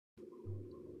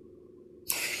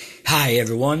Hi,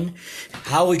 everyone.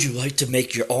 How would you like to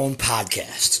make your own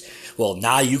podcast? Well,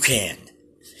 now you can.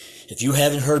 If you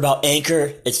haven't heard about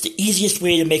Anchor, it's the easiest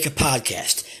way to make a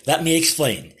podcast. Let me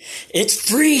explain. It's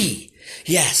free.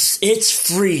 Yes, it's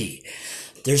free.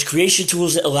 There's creation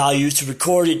tools that allow you to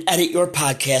record and edit your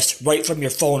podcast right from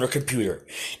your phone or computer.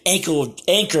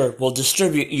 Anchor will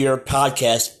distribute your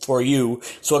podcast for you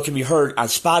so it can be heard on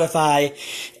Spotify,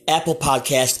 Apple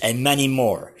Podcasts, and many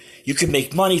more. You can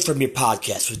make money from your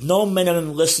podcast with no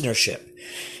minimum listenership.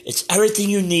 It's everything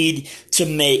you need to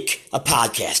make a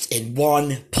podcast in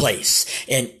one place.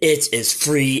 And it is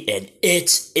free and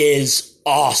it is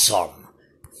awesome.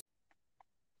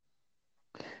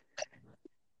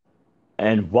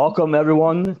 And welcome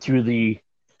everyone to the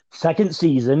second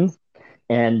season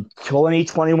and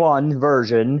 2021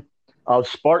 version of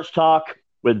Sports Talk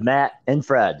with Matt and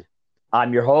Fred.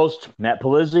 I'm your host, Matt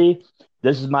Palizzi.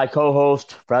 This is my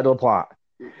co-host, Fred LaPlante.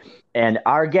 And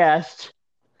our guest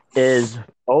is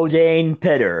O'Dane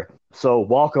Pitter. So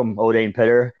welcome, O'Dane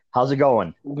Pitter. How's it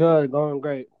going? Good, going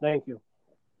great. Thank you.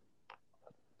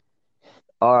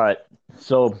 All right.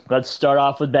 So let's start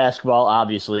off with basketball,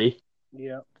 obviously.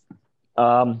 Yeah.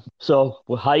 So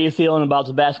how are you feeling about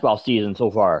the basketball season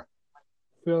so far?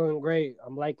 Feeling great.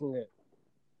 I'm liking it.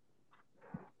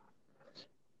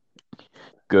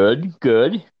 Good.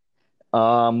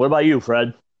 What about you,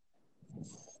 Fred?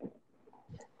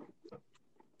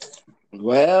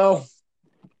 Well,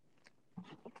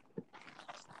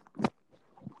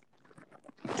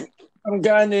 I'm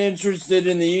kind of interested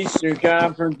in the Eastern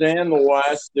Conference and the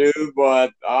West, too,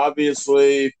 but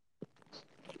obviously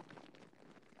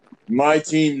my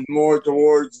team's more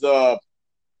towards the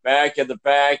back of the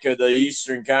pack of the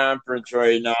Eastern Conference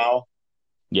right now.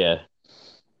 Yeah.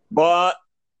 But,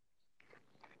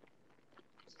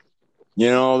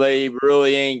 they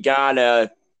really ain't got a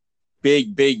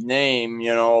big name,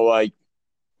 like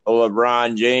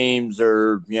LeBron James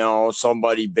or,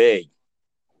 somebody big.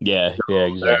 Yeah,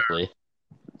 exactly.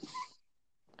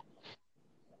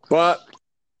 But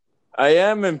I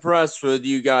am impressed with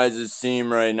you guys'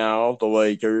 team right now, the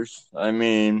Lakers. I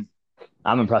mean,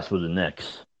 I'm impressed with the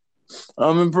Knicks.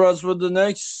 I'm impressed with the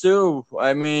Knicks, too.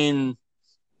 I mean,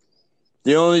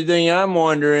 the only thing I'm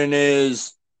wondering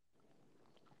is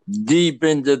deep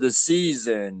into the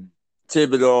season,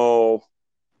 Thibodeau,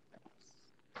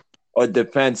 a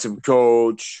defensive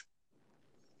coach,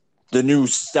 the new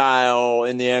style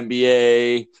in the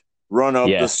NBA, run up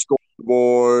the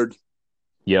scoreboard.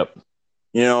 Yep.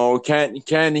 Can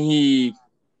he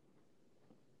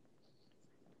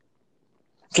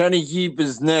keep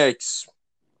his Knicks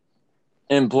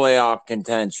in playoff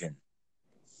contention?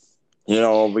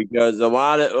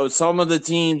 Because some of the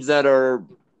teams that are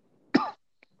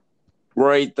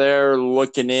right there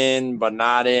looking in but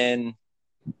not in.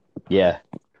 Yeah.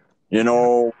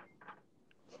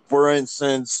 For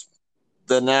instance,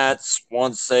 the Nets,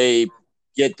 once they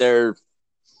get their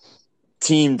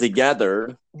team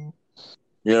together, you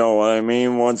know what I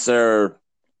mean? Once they're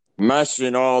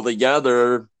meshing all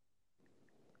together,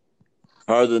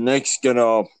 are the Knicks going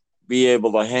to be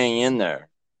able to hang in there?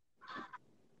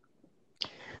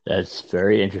 That's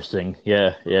very interesting.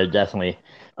 Yeah, definitely.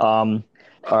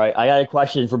 All right, I got a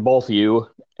question for both of you,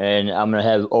 and I'm going to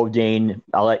have O'Dane,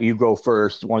 I'll let you go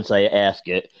first once I ask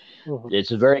it. Mm-hmm. It's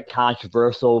a very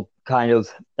controversial kind of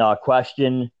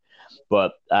question,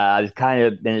 but it's kind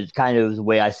of the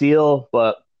way I feel.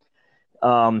 But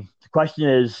the question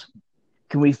is,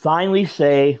 can we finally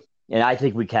say, and I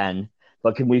think we can,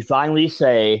 but can we finally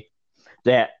say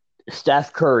that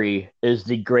Steph Curry is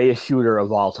the greatest shooter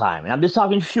of all time? And I'm just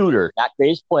talking shooter, not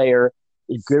greatest player,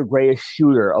 the greatest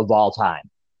shooter of all time.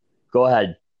 Go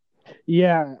ahead.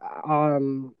 Yeah,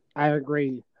 I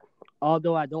agree.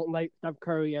 Although I don't like Steph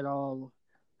Curry at all,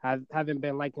 I haven't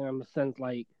been liking him since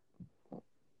like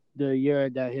the year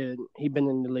that he been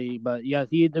in the league. But yes,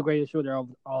 he is the greatest shooter of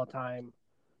all time.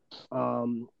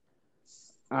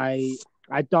 I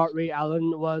thought Ray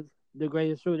Allen was the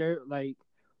greatest shooter,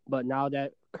 but now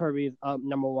that Curry is up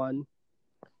number one,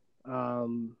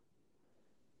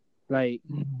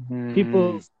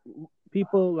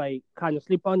 people like kind of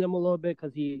sleep on him a little bit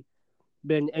because he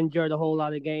been injured a whole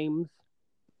lot of games.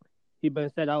 He been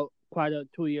set out quite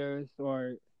 2 years,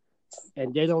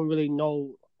 and they don't really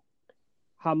know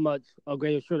how much a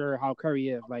greater shooter how Curry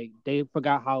is. Like they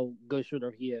forgot how good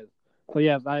shooter he is. So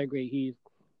yes, I agree. He's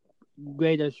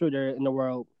greatest shooter in the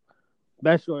world,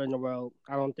 best shooter in the world.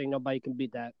 I don't think nobody can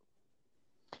beat that.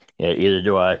 Yeah, either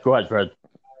do I. Go ahead, Fred.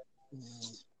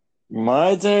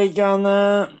 My take on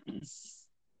that,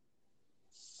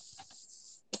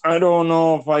 I don't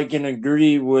know if I can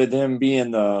agree with him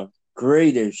being the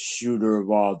greatest shooter of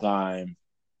all time,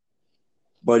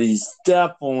 but he's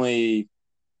definitely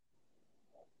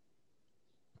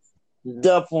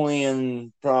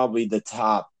in probably the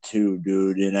top two,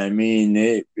 dude. And I mean,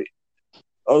 a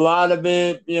lot of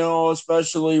it,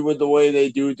 especially with the way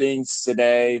they do things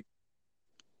today,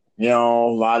 a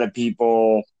lot of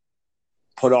people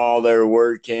put all their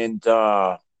work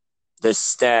into the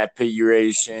stat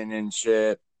figuration and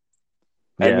shit.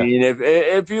 Yeah. I mean,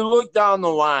 if you look down the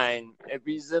line, if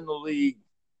he's in the league,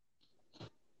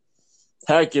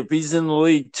 heck, if he's in the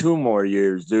league 2 more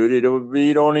years, dude,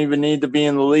 you don't even need to be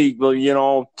in the league, but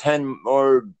 10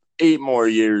 or 8 more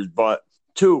years, but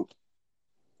 2.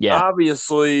 Yeah.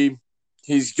 Obviously,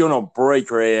 he's gonna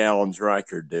break Ray Allen's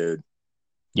record, dude.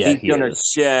 Yeah, he's gonna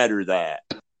shatter that.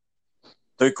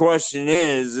 The question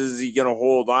is he gonna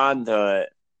hold on to it,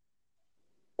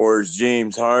 or is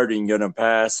James Harden gonna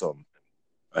pass him?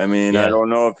 I mean, I don't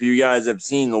know if you guys have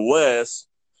seen the list.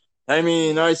 I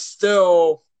mean,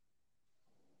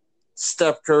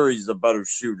 Steph Curry's a better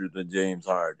shooter than James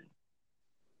Harden.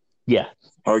 Yeah.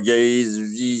 Okay,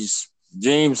 he's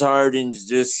James Harden's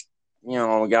just,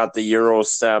 got the Euro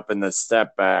step and the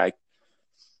step back.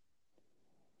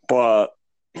 But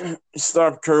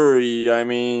Steph Curry, I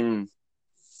mean,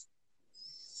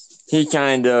 he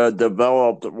kind of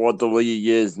developed what the league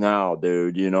is now,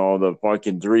 dude. The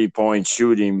fucking 3-point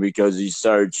shooting, because he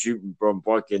started shooting from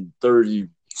fucking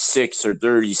 36 or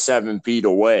 37 feet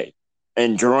away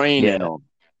and draining them.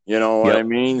 You know what I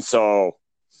mean? So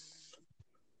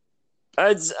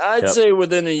I'd say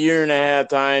within a year and a half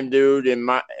time, dude, in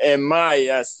my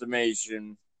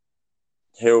estimation,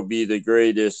 he'll be the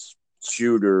greatest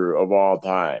shooter of all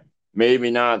time.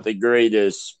 Maybe not the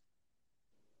greatest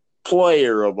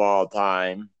player of all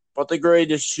time, but the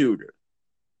greatest shooter.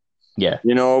 Yeah.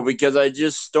 Because I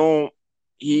just don't.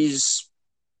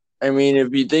 I mean,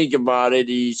 if you think about it,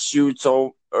 he shoots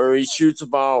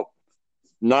about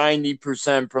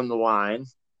 90% from the line.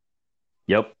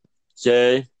 Yep.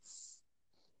 Okay.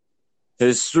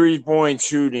 His 3-point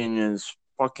shooting is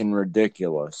fucking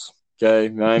ridiculous. Okay.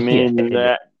 I mean,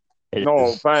 no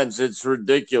offense, it's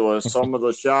ridiculous. Some of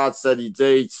the shots that he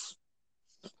takes,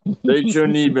 they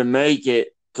shouldn't even make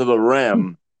it to the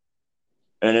rim.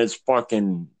 And it's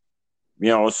fucking,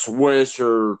 swish,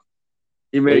 or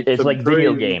he makes it's like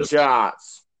video game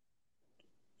shots.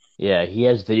 Yeah, he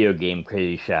has video game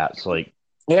crazy shots. Like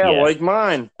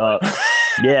mine.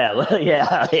 Yeah.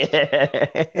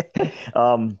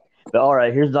 But all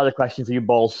right, here's another question for you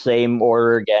both. Same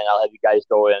order again. I'll have you guys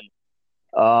go in.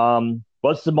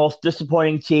 What's the most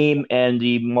disappointing team and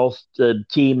the most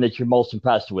team that you're most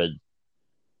impressed with?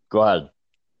 Go ahead.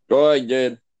 Go ahead,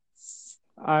 dude.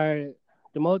 All right.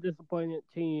 The most disappointing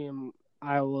team,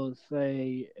 I will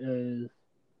say, is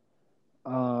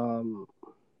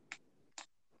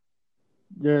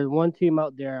there's one team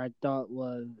out there I thought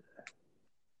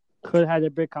could have a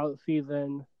breakout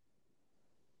season,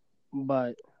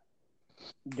 but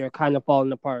they're kind of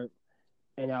falling apart.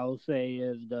 And I will say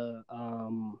is the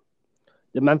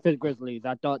Memphis Grizzlies.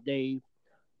 I thought they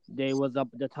was up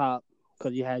at the top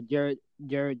because you had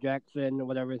Jared Jackson,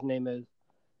 whatever his name is.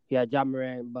 He had Ja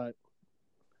Morant, but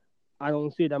I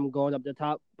don't see them going up the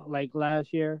top like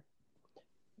last year.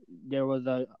 There was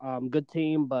a good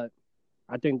team, but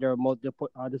I think they're a most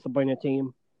disappointing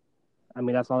team. I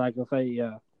mean, that's all I can say.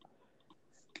 Yeah.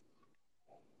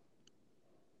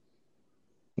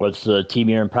 What's the team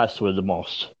you're impressed with the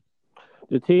most?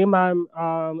 The team I'm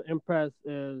impressed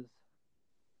is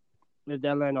the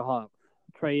Atlanta Hawks.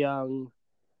 Trae Young,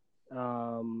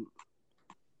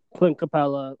 Clint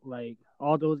Capella, like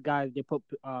all those guys they put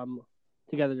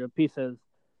together their pieces.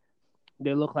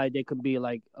 They look like they could be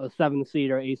like a 7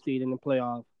 seed or 8 seed in the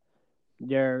playoff.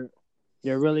 They're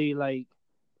really like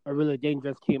a really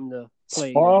dangerous team to play.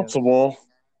 It's possible. Against.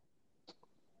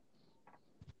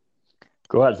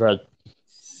 Go ahead, Fred.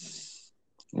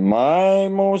 My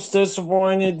most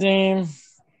disappointed team.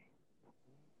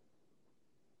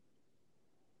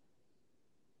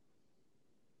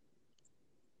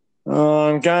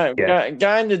 I'm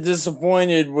kind of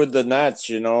disappointed with the Nets.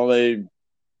 But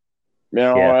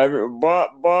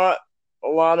a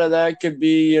lot of that could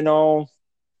be, all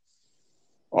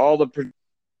the.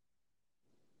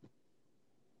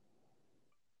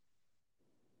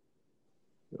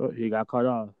 He got cut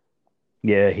off.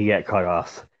 Yeah, he got cut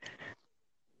off.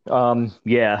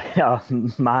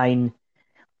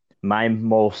 My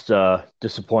most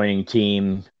disappointing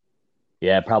team,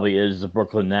 probably is the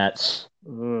Brooklyn Nets.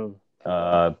 Mm.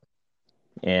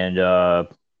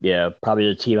 Probably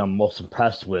the team I'm most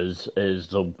impressed with is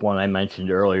the one I mentioned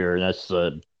earlier, and that's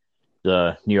the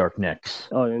New York Knicks.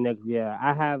 Oh, the Knicks, yeah.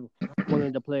 I have one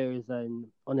of the players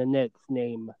on the Knicks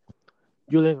named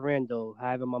Julius Randle.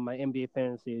 I have him on my NBA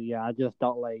fantasy. Yeah, I just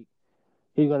thought like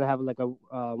he's gonna have like a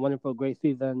wonderful, great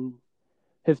season.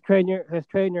 His trainer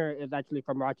is actually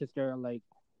from Rochester. Like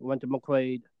went to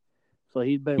McQuaid, so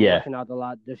he's been working out a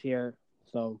lot this year.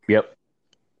 So Yep.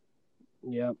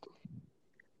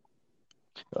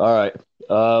 All right.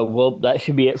 Well, that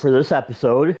should be it for this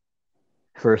episode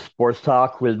for Sports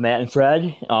Talk with Matt and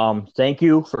Fred. Thank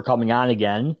you for coming on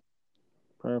again.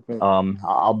 Perfect.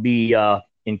 I'll be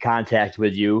in contact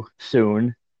with you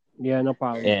soon. Yeah, no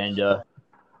problem. And all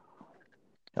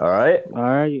right. All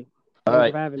right. All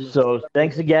right. So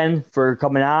thanks again for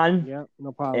coming on. Yeah,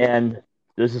 no problem. And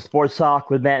this is Sports Talk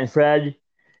with Matt and Fred.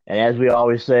 And as we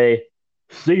always say,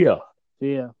 see ya.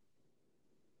 See ya.